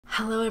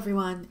Hello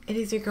everyone, it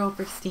is your girl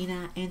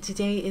Brixtina, and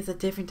today is a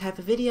different type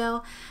of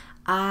video.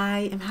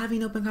 I am having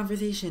an open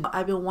conversation.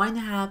 I've been wanting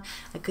to have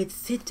a good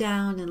sit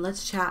down and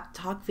let's chat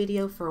talk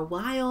video for a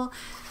while.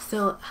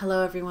 So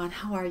hello everyone,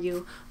 how are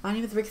you? My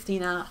name is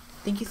Brixtina.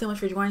 Thank you so much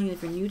for joining.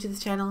 If you're new to this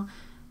channel,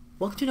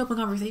 welcome to an open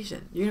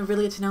conversation. You're gonna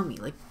really get to know me.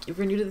 Like, if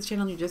you're new to this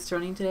channel and you're just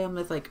joining today, I'm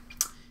just like,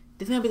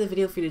 this is gonna be the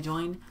video for you to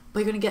join,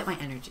 but you're gonna get my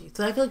energy.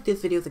 So I feel like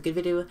this video is a good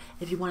video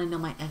if you want to know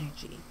my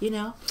energy, you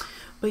know?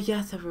 But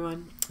yes,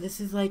 everyone, this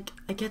is like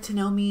a get to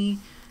know me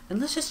and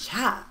let's just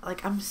chat.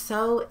 Like, I'm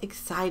so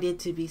excited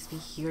to be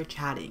here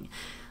chatting.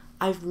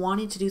 I've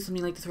wanted to do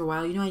something like this for a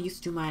while. You know, I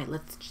used to do my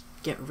let's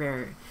get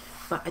rare,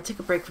 but I took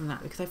a break from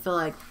that because I feel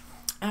like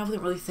I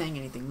wasn't really saying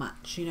anything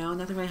much, you know,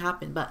 nothing really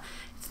happened. But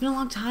it's been a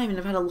long time and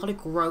I've had a lot of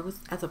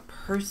growth as a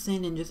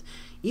person, and just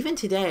even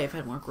today I've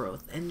had more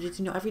growth, and just,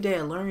 you know, every day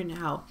I learn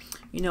how,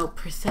 you know,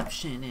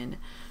 perception and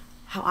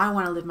how I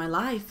want to live my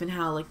life, and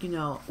how, like, you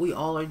know, we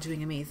all are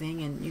doing amazing.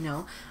 And, you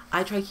know,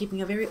 I try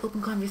keeping a very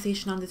open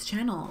conversation on this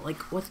channel, like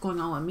what's going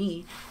on with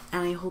me,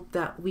 and I hope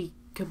that we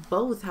could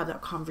both have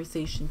that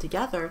conversation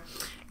together.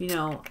 You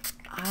know,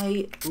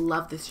 I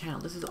love this channel.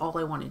 This is all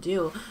I want to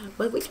do.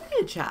 But we do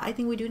need to chat. I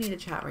think we do need to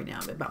chat right now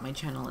about my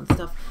channel and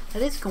stuff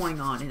that is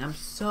going on, and I'm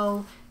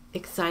so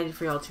excited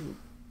for y'all to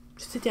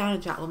sit down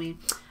and chat with me.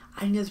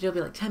 I think this video will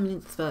be like 10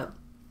 minutes, but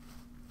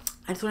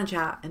I just want to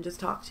chat and just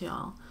talk to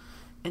y'all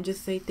and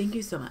just say thank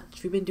you so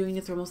much. We've been doing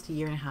this for almost a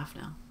year and a half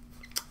now.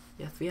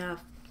 Yes, we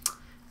have.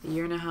 A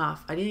year and a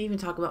half. I didn't even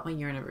talk about my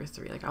year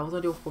anniversary. Like, I was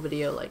gonna do a whole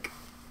video like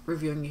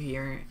reviewing a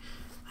year.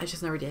 I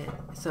just never did.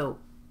 So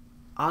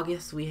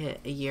August we hit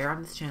a year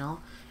on this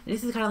channel, and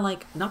this is kind of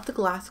like not the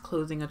glass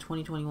closing of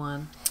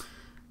 2021,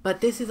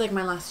 but this is like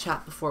my last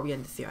chat before we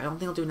end this year. I don't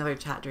think I'll do another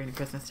chat during the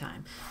Christmas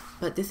time,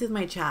 but this is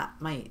my chat,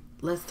 my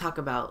let's talk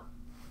about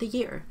the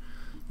year.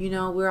 You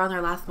know, we're on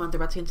our last month. We're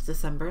about to get into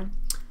December.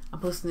 I'm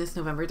posting this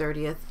November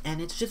 30th,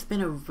 and it's just been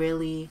a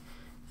really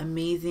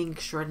amazing,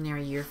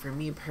 extraordinary year for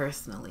me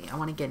personally. I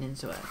want to get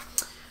into it.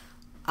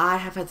 I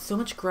have had so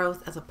much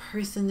growth as a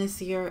person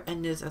this year,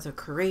 and as a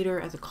creator,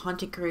 as a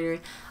content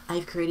creator.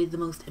 I've created the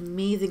most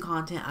amazing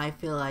content. I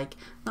feel like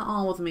not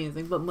all was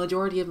amazing, but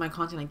majority of my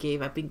content I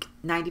gave, I think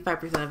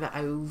 95% of it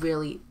I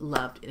really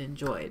loved and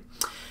enjoyed.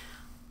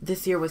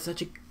 This year was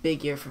such a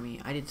big year for me.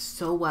 I did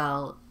so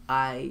well.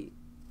 I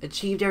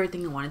achieved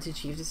everything I wanted to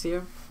achieve this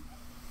year.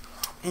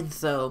 And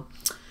so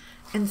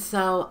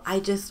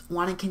I just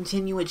want to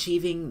continue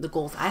achieving the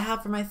goals I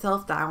have for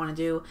myself that I want to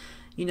do.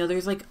 You know,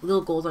 there's like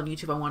little goals on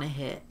YouTube I want to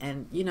hit.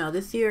 And, you know,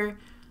 this year,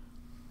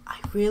 I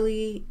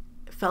really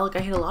felt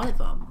like I hit a lot of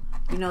them.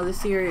 You know,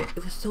 this year, it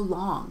was so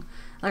long.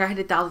 Like, I hit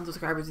 1,000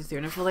 subscribers this year,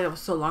 and I feel like it was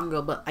so long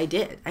ago, but I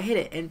did. I hit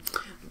it. And,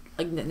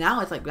 like,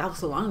 now it's like, that was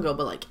so long ago,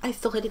 but, like, I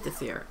still hit it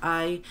this year.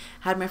 I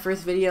had my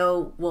first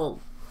video,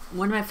 well,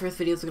 one of my first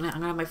videos, I'm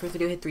gonna have my first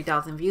video hit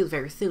 3,000 views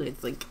very soon.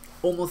 It's, like,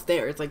 almost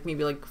there. It's, like,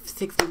 maybe, like,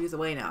 60 views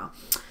away now.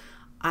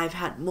 I've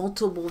had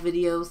multiple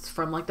videos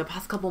from, like, the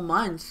past couple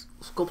months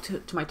go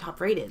to my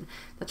top rated.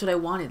 That's what I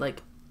wanted.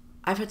 Like,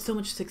 I've had so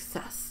much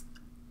success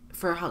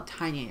for how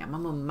tiny I am.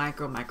 I'm a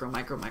micro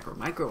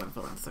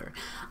influencer.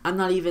 I'm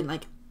not even,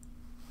 like,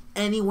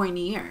 anywhere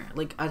near,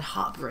 like, a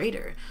top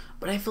rater.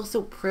 But I feel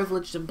so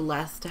privileged and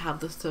blessed to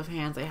have the stuff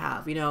hands I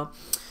have, you know?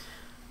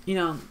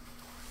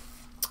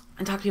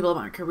 And talk to people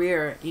about my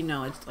career, you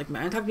know, it's like,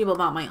 I talk to people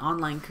about my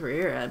online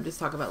career. I'm just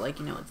talking about, like,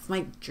 you know, it's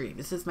my dream.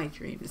 This is my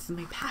dream. This is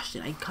my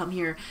passion. I come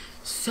here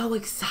so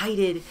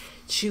excited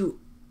to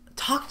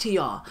talk to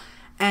y'all.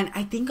 And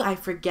I think I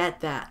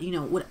forget that, you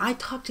know, when I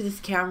talk to this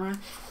camera,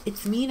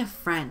 it's me and a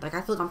friend. Like, I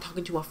feel like I'm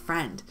talking to a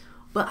friend.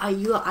 But I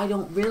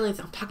don't realize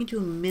I'm talking to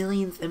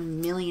millions and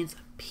millions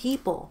of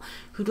people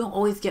who don't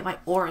always get my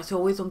aura, so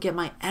always don't get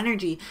my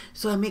energy.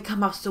 So I may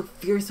come off so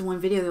fierce in one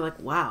video. They're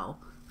like, wow,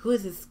 who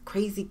is this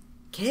crazy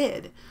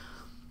kid?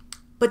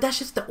 But that's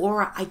just the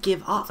aura I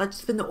give off. That's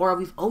just been the aura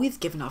we've always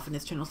given off in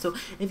this channel. So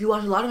if you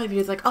watch a lot of my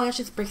videos, like, oh, that's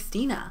just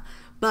Brixtina.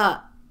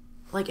 But,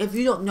 like, if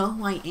you don't know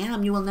who I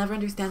am, you will never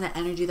understand the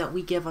energy that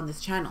we give on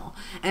this channel.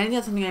 And I think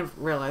that's something I've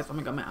realized. Oh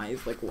my god, my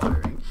eyes like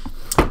watering.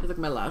 It's like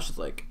my lashes,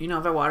 like, you know,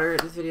 if I water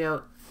this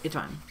video, it's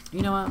fine.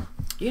 You know what?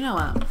 You know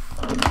what?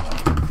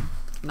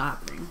 Not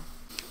happening.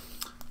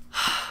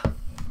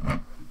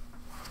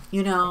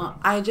 You know,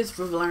 I just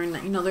learned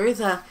that, you know, there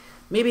is a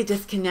maybe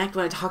disconnect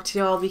when I talk to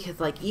y'all,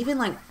 because, like, even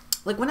like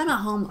when I'm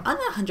at home, I'm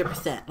at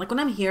 100%. Like, when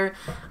I'm here,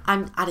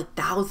 I'm at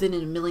 1,000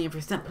 and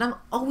 1,000,000%, but I'm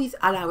always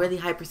at a really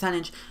high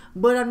percentage.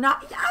 But I'm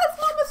not, yes,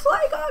 mama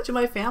swag to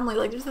my family.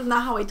 Like, this is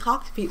not how I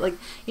talk to people. Like,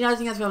 you know, I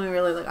think that's family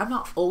really, like, I'm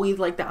not always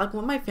like that. Like,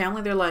 with my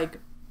family, they're like,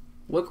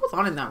 what goes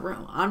on in that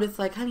room? I'm just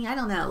like, honey, I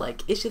don't know.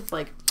 Like, it's just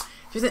like,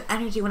 there's an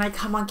energy when I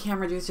come on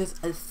camera. There's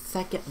just a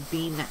second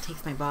beam that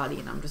takes my body,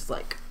 and I'm just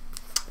like,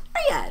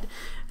 period.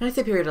 And I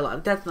say period a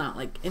lot. That's not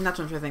like, and that's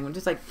what I'm trying to think. I'm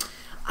just like,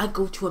 I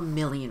go to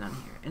 1,000,000 on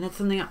here, and that's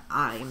something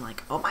I'm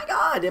like, oh my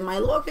god, am I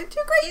looking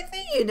too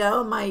crazy? You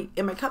know, am I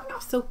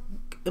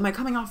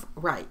coming off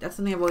right? That's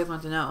something I've always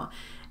wanted to know.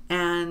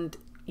 And,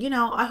 you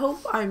know, I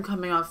hope I'm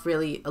coming off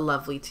really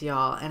lovely to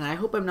y'all, and I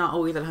hope I'm not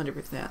always at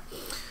 100%.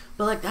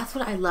 But like, that's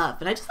what I love.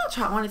 And I just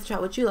wanted to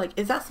chat with you. Like,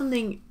 is that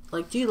something,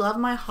 like, do you love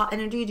my hot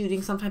energy? Do you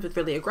think sometimes it's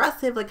really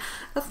aggressive? Like,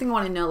 that's the thing I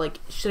want to know. Like,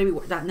 should I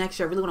be that next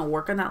year? I really want to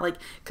work on that. Like,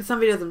 because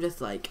some videos I'm just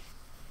like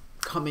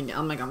coming,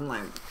 I'm like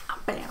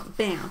bam,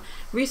 bam.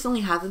 Recently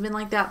hasn't been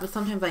like that, but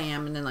sometimes I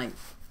am. And then like,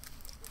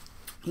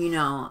 you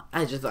know,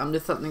 I'm just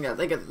something that,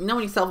 like, you know,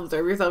 when you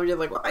self-observe yourself, you're just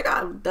like, oh my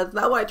God, that's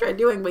not what I tried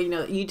doing. But, you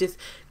know, you just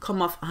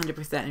come off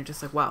 100% and you're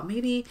just like, wow,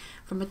 maybe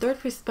from a third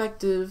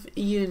perspective,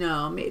 you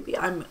know, maybe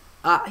I'm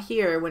out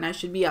here when I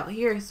should be out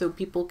here so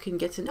people can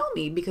get to know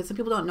me, because some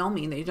people don't know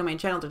me and they join my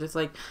channel. They're just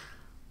like,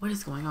 what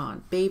is going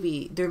on?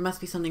 Baby, there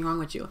must be something wrong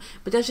with you.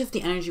 But that's just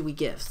the energy we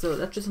give. So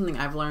that's just something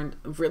I've learned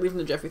really from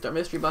the Jeffree Star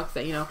mystery box,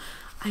 that, you know,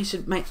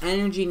 my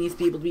energy needs to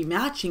be able to be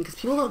matching, because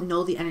people don't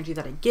know the energy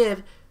that I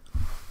give.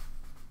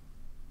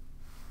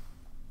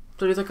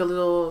 So there's like a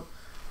little,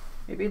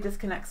 maybe a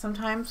disconnect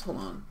sometimes. Hold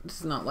on.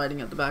 This is not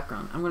lighting up the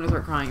background. I'm going to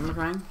start crying. Am I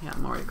crying? Yeah,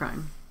 I'm already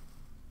crying.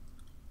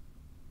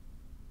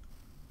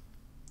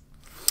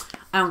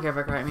 I don't care if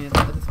I cry. I mean, at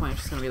this point,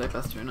 it's just going to be like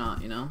busted or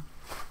not, you know?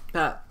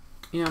 But,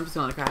 you know, I'm just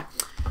going to cry.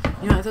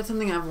 You know, that's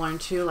something I've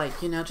learned too.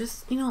 Like, you know,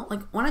 just, you know,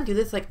 like when I do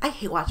this, like, I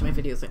hate watching my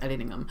videos, like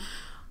editing them.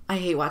 I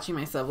hate watching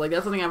myself. Like,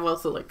 that's something I've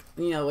also, like,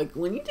 you know, like,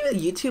 when you do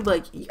YouTube,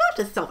 like, you have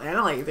to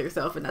self-analyze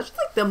yourself. And that's just,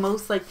 like, the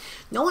most, like,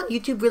 no one on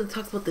YouTube really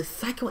talks about the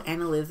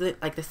psychoanalysis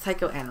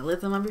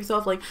of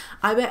yourself. Like,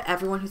 I bet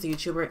everyone who's a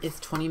YouTuber is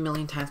 20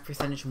 million times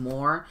percentage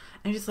more.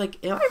 And just,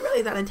 like, am I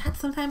really that intense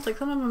sometimes? Like,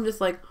 sometimes I'm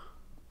just, like,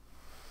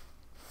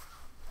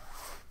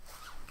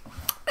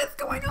 what's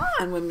going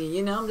on with me?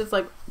 You know, I'm just,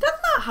 like,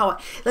 that's not how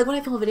like, when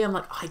I film a video, I'm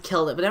like, oh, I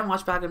killed it. But then I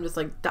watch back, I'm just,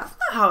 like, that's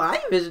not how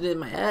I envisioned it in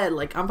my head.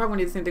 Like, I'm probably going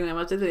to do the same thing when I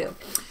watch this video.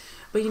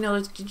 But, you know,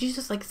 you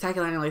just, like,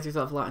 psychoanalyze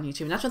yourself a lot on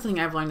YouTube. And that's just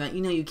something I've learned, that,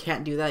 you know, you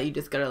can't do that. You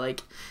just gotta,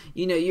 like,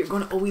 you know, you're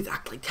going to always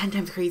act, like, 10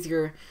 times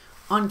crazier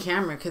on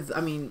camera. Because, I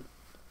mean,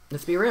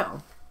 let's be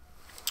real.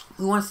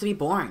 Who wants to be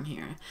boring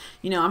here?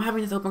 You know, I'm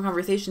having this open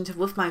conversation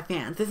with my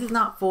fans. This is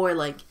not for,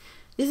 like,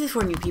 this is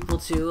for new people,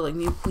 too. Like,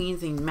 new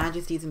queens and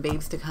majesties and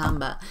babes to come.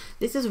 But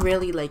this is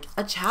really, like,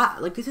 a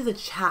chat. Like, this is a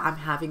chat I'm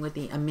having with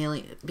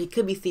it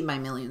could be seen by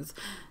millions.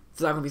 It's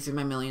not gonna be seen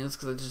by millions,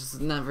 because it's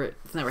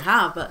never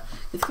have, but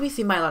this could be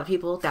seen by a lot of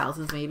people,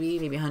 thousands,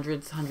 maybe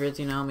hundreds,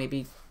 you know,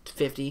 maybe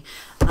 50.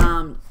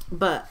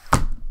 But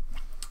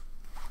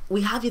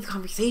we have these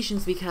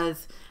conversations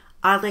because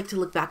I like to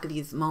look back at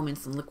these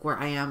moments and look where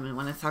I am, and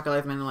when I talk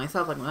about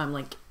myself, like when I'm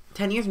like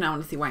 10 years from now, I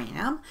want to see where I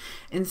am.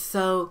 And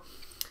so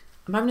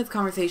I'm having this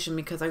conversation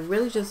because I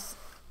really just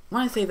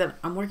want to say that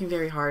I'm working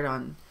very hard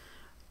on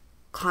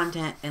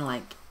content and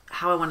like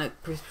how I want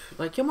to,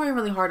 like, I'm working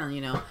really hard on,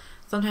 you know.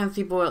 Sometimes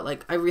people,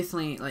 like, I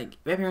recently, like,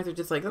 my parents are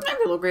just like, sometimes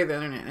a little great the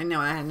internet. I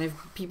know, and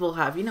people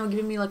have, you know,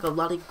 given me, like, a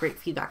lot of great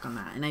feedback on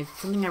that. And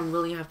something I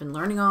really have been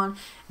learning on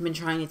and been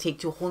trying to take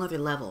to a whole nother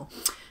level.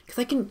 Because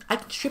I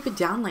can strip it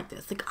down like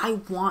this. Like, I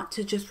want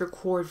to just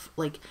record,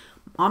 like,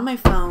 on my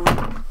phone.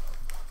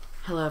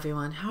 Hello,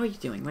 everyone. How are you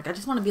doing? Like, I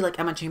just want to be, like,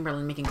 Emma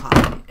Chamberlain making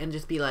coffee and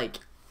just be, like,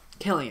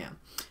 killing it.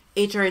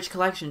 HRH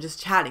collection,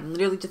 just chatting.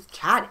 Literally just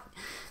chatting.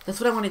 That's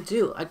what I want to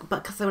do. Like,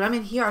 but because when I'm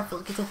in here, I feel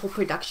like it's a whole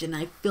production.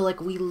 And I feel like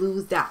we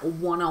lose that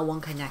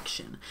one-on-one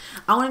connection.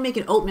 I want to make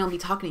an oatmeal and be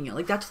talking to you.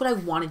 Like, that's what I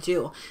want to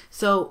do.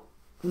 So,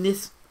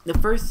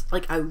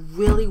 I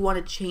really want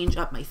to change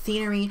up my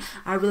scenery.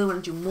 I really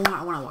want to do more.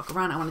 I want to walk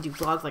around. I want to do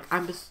vlogs. Like,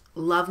 I just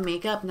love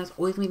makeup. And that's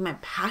always been my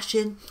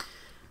passion.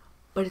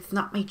 But it's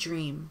not my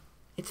dream.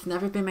 It's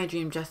never been my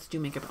dream just to do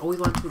makeup. I always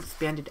wanted to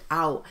expand it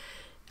out.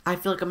 I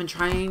feel like I've been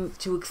trying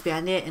to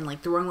expand it and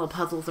like throwing little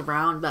puzzles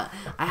around, but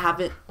I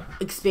haven't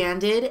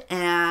expanded.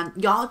 And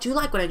y'all do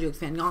like when I do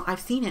expand. Y'all, I've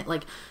seen it.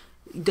 Like,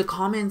 the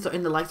comments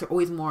and the likes are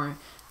always more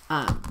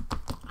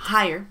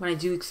higher when I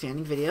do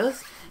expanding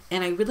videos.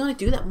 And I really want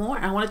to do that more.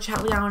 I want to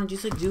chat with y'all and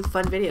just like do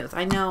fun videos.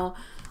 I know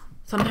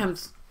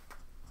sometimes,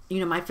 you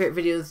know, my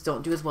favorite videos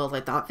don't do as well as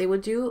I thought they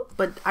would do,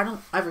 but I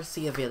don't ever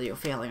see a video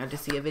failing. I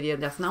just see a video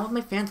that's not what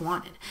my fans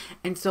wanted.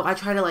 And so I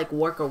try to like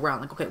work around,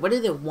 like, okay, what do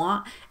they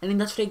want? And then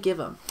that's what I give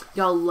them.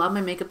 Y'all love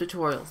my makeup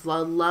tutorials.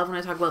 Y'all love when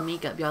I talk about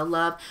makeup. Y'all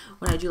love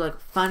when I do like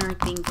funner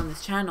things on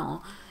this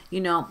channel.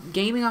 You know,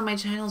 gaming on my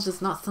channel is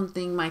just not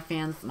something my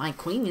fans, my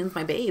queens,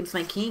 my babes,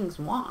 my kings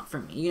want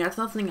from me. You know, it's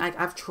not something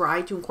I've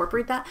tried to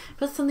incorporate that,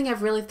 but it's something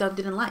I've realized that I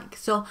didn't like.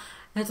 So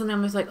that's something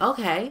I'm just like,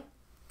 okay,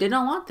 they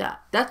don't want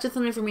that. That's just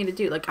something for me to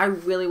do. Like, I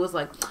really was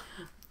like,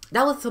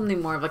 that was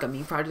something more of like a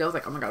me project. I was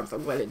like, oh my God, I'm so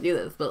glad to do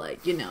this. But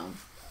like, you know,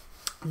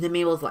 the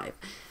Mabel's life.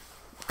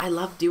 I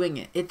love doing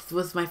it. It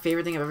was my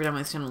favorite thing I've ever done on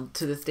my channel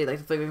to this day. Like,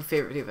 it's like my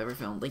favorite video I've ever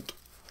filmed. Like,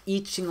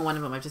 each single one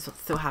of them, I just felt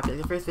so happy.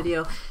 Like, the first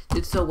video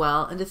did so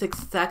well. And the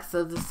success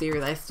of the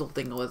series, I still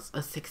think it was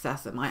a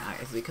success in my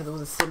eyes. Because it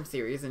was a sim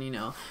series. And, you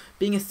know,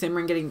 being a simmer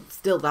and getting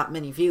still that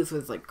many views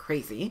was like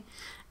crazy.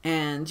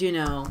 And, you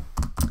know,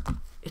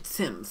 it's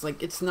Sims.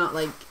 Like, it's not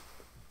like,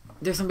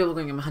 there's some people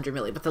going to 100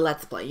 million, but the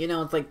Let's Play, you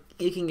know, it's like,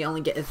 you can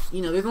only get,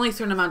 you know, there's only a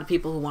certain amount of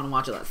people who want to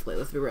watch a Let's Play,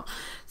 let's be real.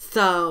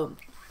 So,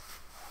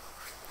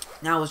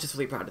 now I was just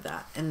really proud of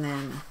that. And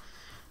then,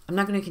 I'm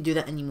not going to do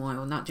that anymore. I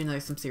will not do another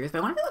Sim series, but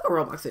I want to do like a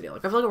Roblox video.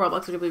 Like I feel like a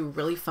Roblox video would be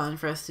really fun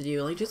for us to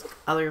do. Like just like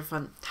other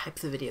fun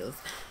types of videos.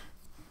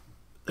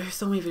 There's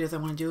so many videos I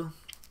want to do.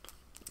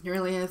 It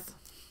really is.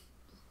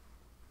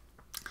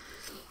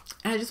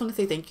 And I just want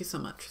to say thank you so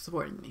much for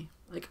supporting me.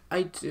 Like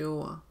I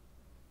do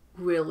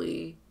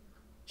really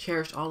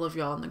cherish all of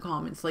y'all in the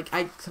comments. Like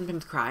I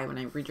sometimes cry when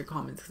I read your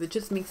comments because it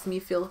just makes me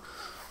feel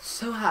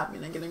so happy,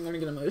 and I'm gonna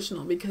get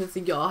emotional because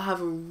y'all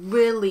have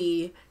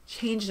really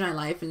changed my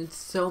life in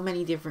so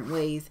many different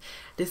ways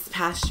this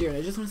past year. And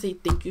I just want to say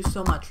thank you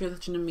so much for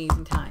such an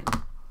amazing time.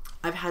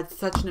 I've had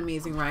such an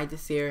amazing ride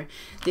this year.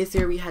 This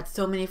year we had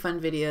so many fun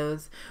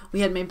videos. We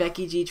had my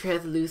Becky G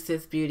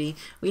Translucent Beauty.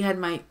 We had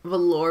my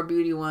Velour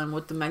Beauty one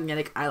with the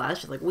magnetic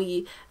eyelashes. Like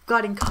we've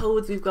gotten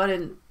codes, we've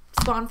gotten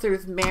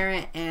sponsors,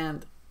 Merit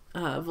and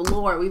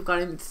Velour. We've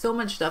gotten so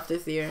much stuff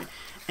this year.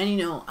 And you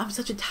know, I'm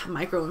such a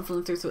micro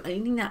influencer, so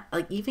anything that,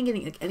 like, even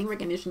getting like any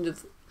recognition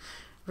just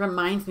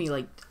reminds me,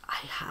 like,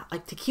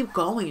 like to keep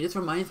going. It just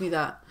reminds me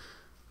that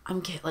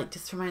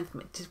just reminds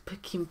me to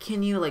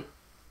continue, like,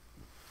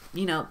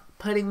 you know,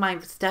 putting my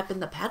step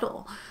in the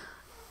pedal.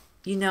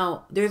 You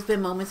know, there's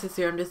been moments this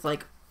year I'm just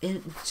like,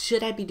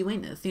 should I be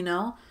doing this, you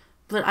know?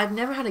 But I've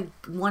never had a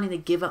wanting to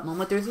give up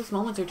moment. There's just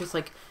moments where just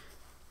like,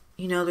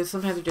 you know, there's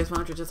sometimes there's just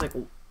moments where just like,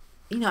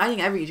 you know, I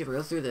think every YouTuber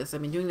goes through this.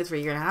 I've been doing this for a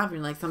year and a half,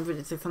 and like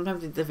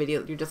sometimes the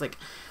video, you're just like,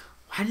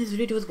 why did this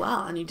video do as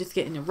well? And you just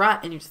get in a rut,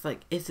 and you're just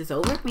like, is this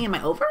over for me? Am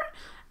I over?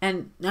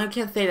 And I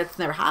can't say that's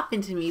never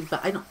happened to me,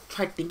 but I don't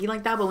try thinking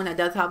like that. But when that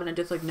does happen, I'm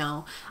just like,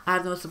 no, I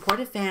have the most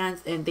supportive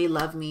fans, and they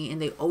love me,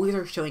 and they always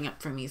are showing up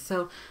for me.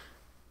 So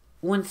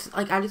once,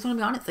 like, I just want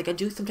to be honest, like, I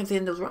do sometimes get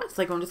in those ruts.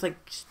 Like, I'm just like,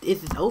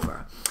 is this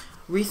over?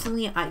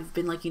 Recently, I've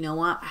been like, you know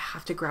what? I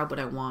have to grab what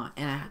I want.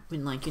 And I've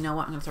been like, you know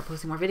what? I'm going to start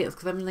posting more videos.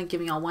 Because I've been like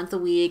giving y'all once a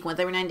week, once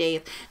every 9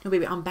 days. No,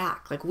 baby, I'm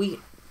back. Like, we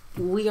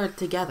are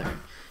together.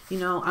 You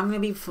know, I'm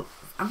going to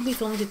be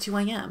filming to 2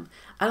 a.m.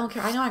 I don't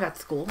care. I know I got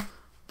school.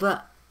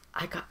 But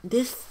I got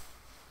this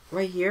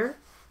right here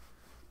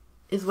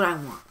is what I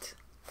want.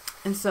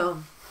 And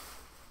so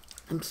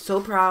I'm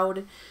so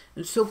proud.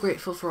 I'm so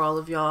grateful for all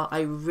of y'all.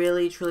 I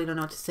really, truly don't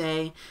know what to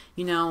say.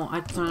 You know, I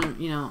just want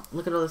to, you know,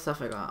 look at all the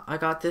stuff I got. I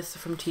got this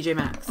from TJ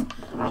Maxx.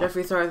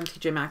 Jeffree Star and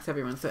TJ Maxx,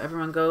 everyone. So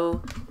everyone go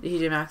to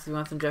TJ Maxx if you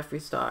want some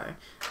Jeffree Star.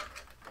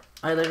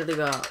 I literally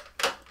got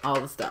all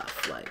the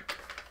stuff. Like,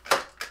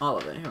 all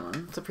of it. Hold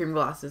on. Supreme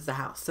Glasses, the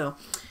house. So,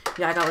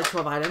 yeah, I got like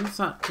 12 items.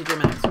 So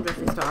TJ Maxx from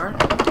Jeffree Star.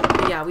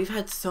 But yeah, we've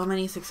had so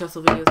many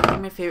successful videos. I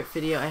think my favorite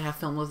video I have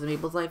filmed was the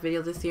Mabel's Life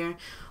video this year.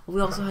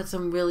 We also had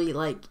some really,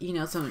 like, you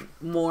know, some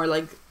more,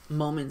 like,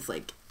 moments.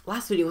 Like,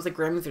 last video was like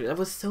Grammys video. That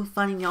was so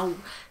funny. Y'all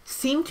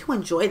seemed to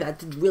enjoy that.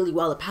 Did really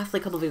well. The past,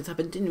 like, couple videos have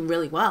been doing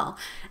really well.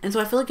 And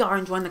so I feel like y'all are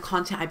enjoying the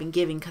content I've been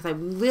giving because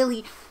I'm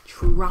really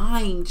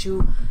trying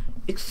to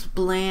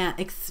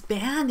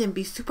expand and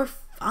be super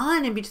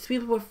fun and be just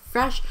people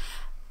fresh.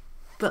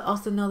 But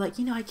also know, like,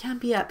 you know, I can't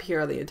be up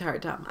here the entire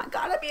time. I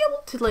gotta be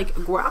able to, like,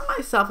 grab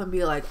myself and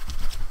be like,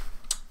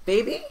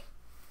 baby,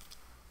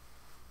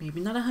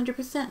 maybe not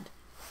 100%.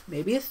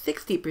 Maybe a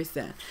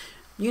 60%.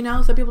 You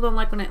know, some people don't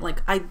like when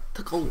I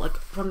took a look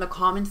from the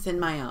comments in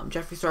my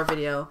Jeffree Star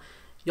video.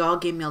 Y'all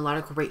gave me a lot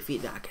of great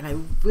feedback. And I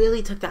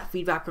really took that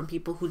feedback from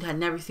people who had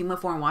never seen me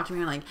before and watching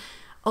me and like,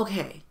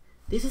 okay,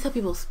 this is how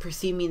people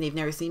perceive me and they've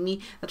never seen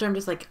me. That's why I'm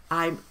just like,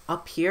 I'm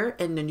up here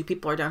and the new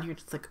people are down here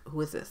just like,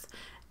 who is this?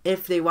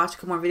 If they watch a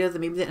couple more videos,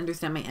 then maybe they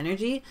understand my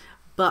energy.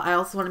 But I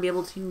also want to be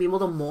able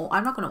to mold.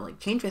 I'm not going to like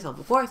change myself,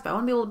 of course, but I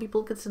want to be able to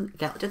people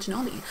get to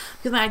know me.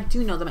 Because I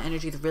do know that my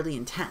energy is really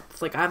intense.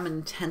 Like, I'm an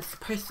intense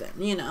person,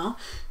 you know?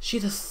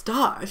 She's a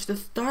star. She's a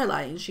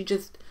starlight. And she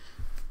just,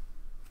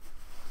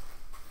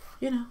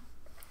 you know.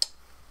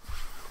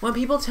 When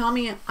people tell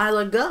me I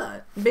look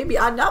good, baby,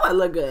 I know I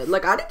look good.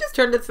 Like, I didn't just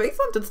turn this face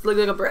on to look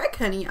like a brick,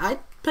 honey. I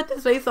put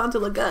this face on to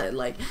look good.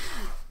 Like,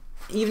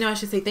 even though I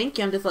should say thank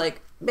you, I'm just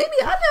like, baby,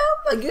 I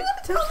know. Like, you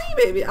gotta tell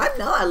me, baby. I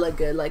know I look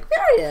good. Like,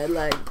 period.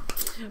 Like,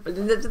 but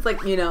then it's just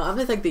like, you know, I'm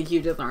just like the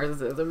hugest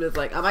narcissist. I'm just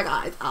like, oh my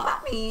god, it's all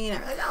about me.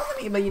 Everything's all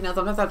about me. But, you know,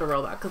 sometimes I have to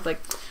roll back because,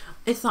 like,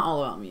 it's not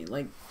all about me.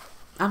 Like,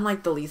 I'm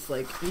like the least,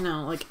 like, you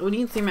know, like, when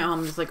you see me at home,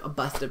 I'm just like a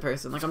busted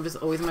person. Like, I'm just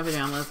always in my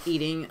pajamas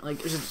eating.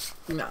 Like, it's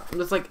just, no. I'm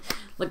just like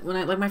when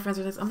I, like, my friends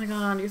are like, oh my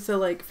god, you're so,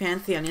 like,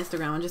 fancy on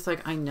Instagram. I'm just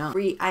like, I know.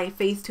 I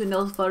Facetune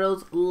those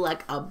photos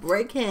like a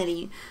brick,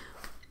 honey.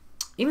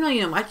 Even though,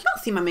 you know, I can't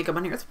see my makeup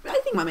on here. I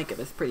think my makeup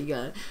is pretty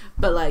good.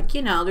 But, like,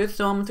 you know, there's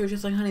moments where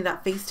just like, honey,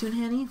 that Facetune,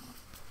 honey,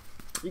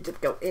 you just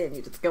go in.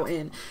 You just go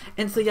in.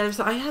 And so, yeah,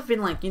 so I have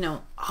been like, you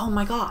know, oh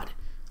my god,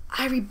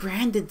 I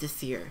rebranded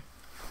this year.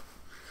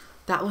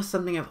 That was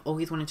something I've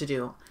always wanted to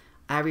do.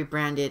 I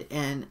rebranded,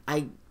 and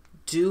I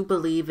do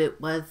believe it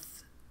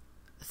was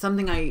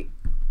something I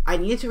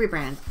needed to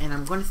rebrand, and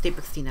I'm going to stay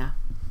Brixtina.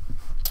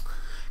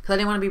 Because I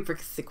didn't want to be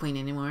Brixtina Queen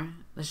anymore.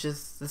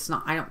 It's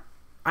not, I don't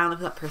know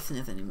who that person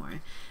is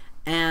anymore.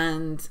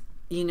 And,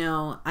 you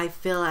know, I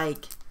feel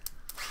like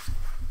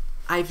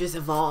I've just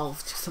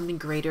evolved to something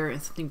greater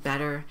and something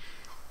better.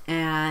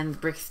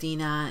 And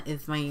Brixtina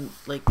is my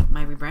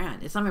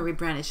rebrand. It's not my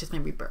rebrand, it's just my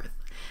rebirth.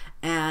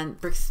 And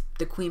Brix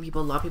the Queen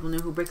people, a lot of people knew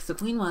who Brix the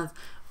Queen was,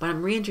 but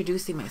I'm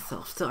reintroducing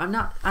myself. So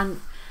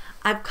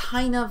I've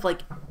kind of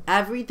like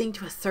everything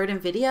to a certain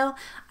video,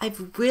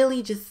 I've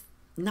really just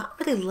not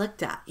really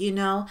looked at, you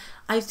know.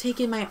 I've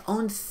taken my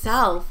own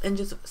self and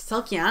just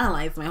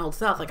self-analyzed my whole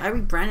self. Like I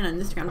rebranded on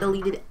Instagram,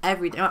 deleted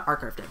everything, I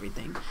archived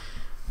everything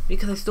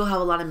because I still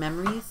have a lot of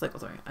memories. Like, oh,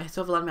 sorry, I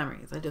still have a lot of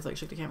memories. I just like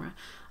shook the camera.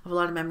 I have a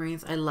lot of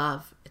memories I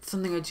love. It's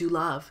something I do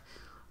love,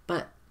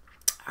 but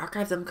I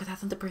archive them because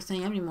that's not the person I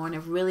am anymore. And I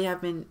really have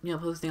been, you know,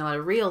 posting a lot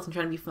of reels and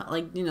trying to be fun,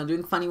 like, you know,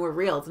 doing funny with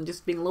reels and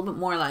just being a little bit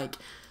more like,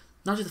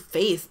 not just a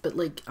face, but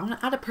like I want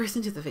to add a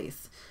person to the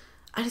face.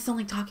 I just don't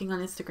like talking on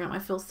Instagram. I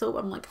feel so,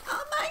 I'm like,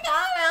 oh my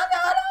God, I don't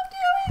know what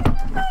I'm doing. I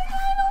don't know.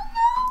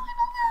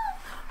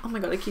 Oh my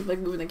God, I keep like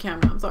moving the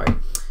camera. I'm sorry.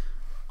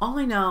 All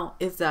I know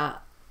is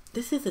that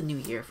this is a new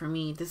year for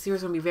me. This year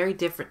is going to be very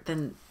different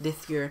than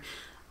this year.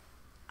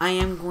 I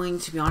am going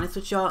to be honest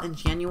with y'all. In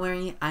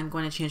January, I'm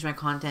going to change my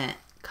content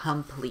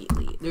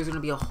completely. There's going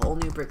to be a whole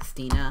new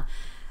Brixtina.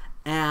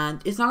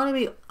 And it's not going to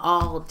be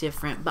all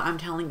different, but I'm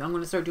telling you, I'm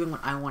going to start doing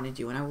what I want to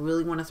do. And I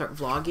really want to start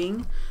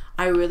vlogging.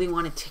 I really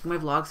want to take my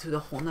vlogs to the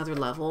whole nother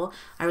level.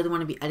 I really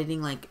want to be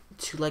editing like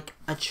to like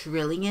a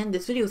trillion.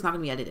 This video is not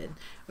going to be edited.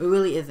 It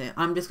really isn't.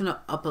 I'm just going to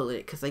upload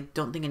it because I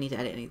don't think I need to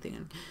edit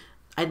anything.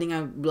 I think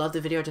I love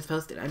the video I just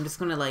posted. I'm just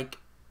going to like,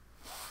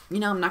 you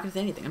know, I'm not going to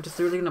say anything. I'm just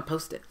really going to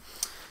post it.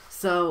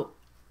 So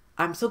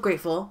I'm so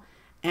grateful.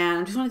 And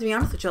I just wanted to be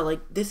honest with y'all.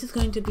 Like, this is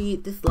going to be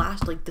this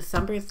last, like,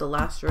 December is the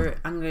last year.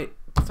 I'm going to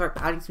start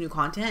adding some new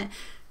content,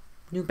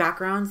 new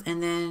backgrounds,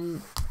 and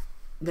then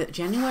the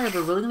January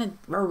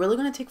we're really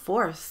gonna take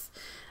force.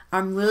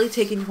 I'm really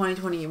taking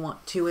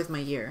 2022 as my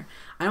year.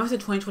 I know I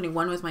said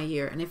 2021 was my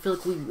year, and I feel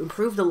like we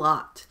improved a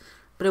lot,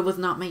 but it was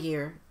not my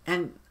year.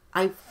 And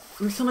I'm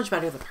so much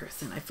better as a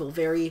person. I feel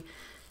very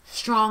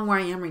strong where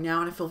I am right now,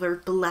 and I feel very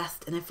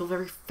blessed, and I feel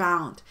very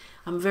found.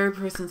 I'm a very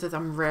person that says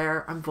I'm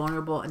rare, I'm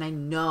vulnerable, and I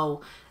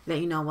know that,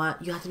 you know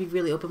what, you have to be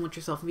really open with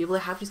yourself and be able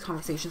to have these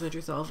conversations with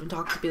yourself and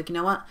talk to be like, you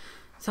know what,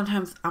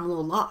 sometimes I'm a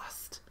little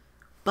lost,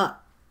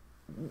 but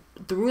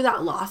through that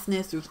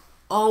lostness, there's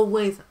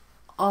always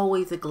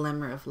a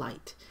glimmer of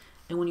light.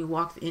 And when you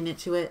walk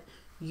into it,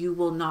 you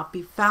will not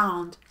be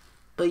found,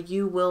 but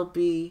you will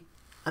be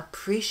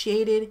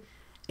appreciated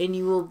and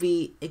you will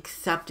be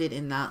accepted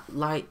in that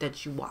light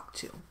that you walk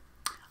to.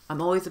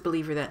 I'm always a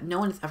believer that no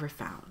one is ever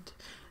found.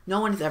 No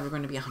one is ever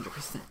going to be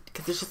 100%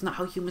 because it's just not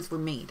how humans were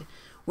made.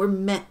 We're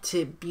meant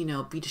to, you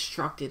know, be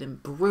destructed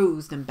and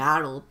bruised and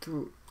battled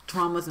through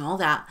traumas and all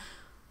that,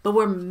 but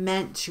we're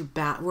meant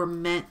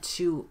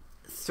to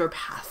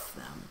surpass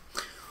them.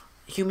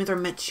 Humans are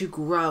meant to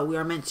grow. We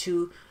are meant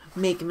to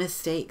make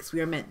mistakes.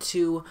 We are meant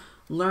to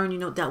learn, you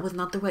know, that was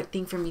not the right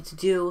thing for me to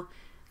do.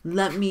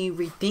 Let me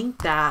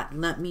rethink that.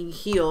 Let me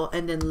heal,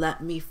 and then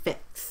let me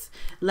fix.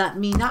 Let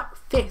me not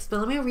fix, but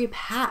let me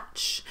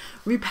repatch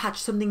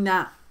something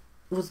that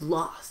was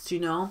lost, you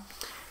know?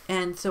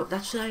 And so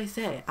that's what I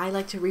say. I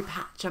like to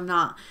repatch. I'm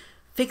not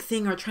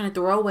fixing or trying to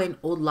throw away an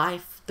old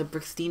life, the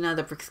Brixtina,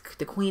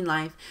 the Queen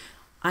life.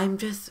 I'm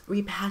just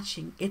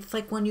repatching. It's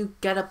like when you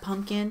get a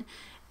pumpkin,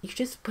 you're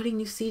just putting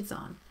new seeds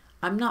on.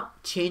 I'm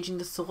not changing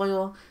the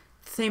soil.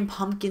 Same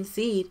pumpkin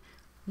seed.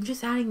 I'm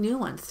just adding new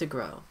ones to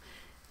grow.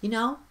 You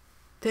know?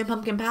 Same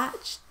pumpkin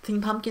patch.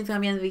 Same pumpkin's gonna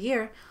be end of the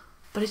year.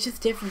 But it's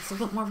just different. It's a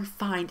little more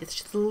refined. It's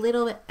just a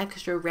little bit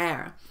extra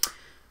rare.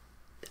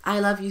 I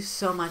love you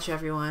so much,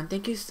 everyone.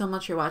 Thank you so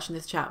much for watching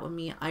this chat with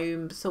me. I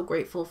am so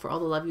grateful for all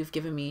the love you've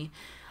given me.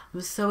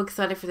 I'm so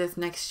excited for this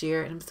next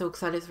year. And I'm so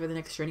excited for the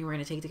next journey we're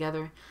going to take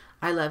together.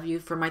 I love you.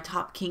 For my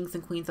top kings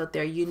and queens out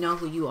there, you know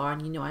who you are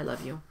and you know I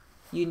love you.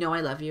 You know I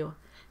love you.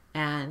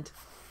 And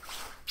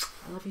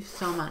I love you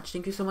so much.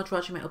 Thank you so much for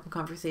watching my open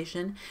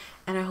conversation.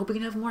 And I hope we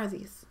can have more of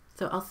these.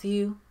 So I'll see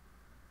you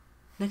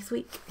next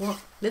week. Well,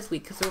 this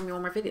week, because there will be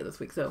one more video this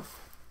week. So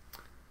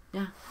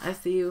yeah, I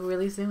see you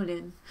really soon.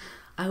 And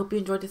I hope you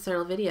enjoyed this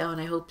little video. And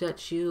I hope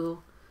that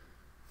you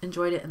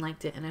enjoyed it and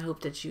liked it. And I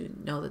hope that you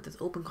know that this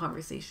open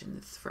conversation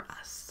is for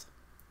us.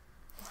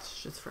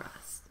 It's just for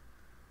us.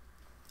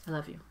 I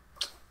love you.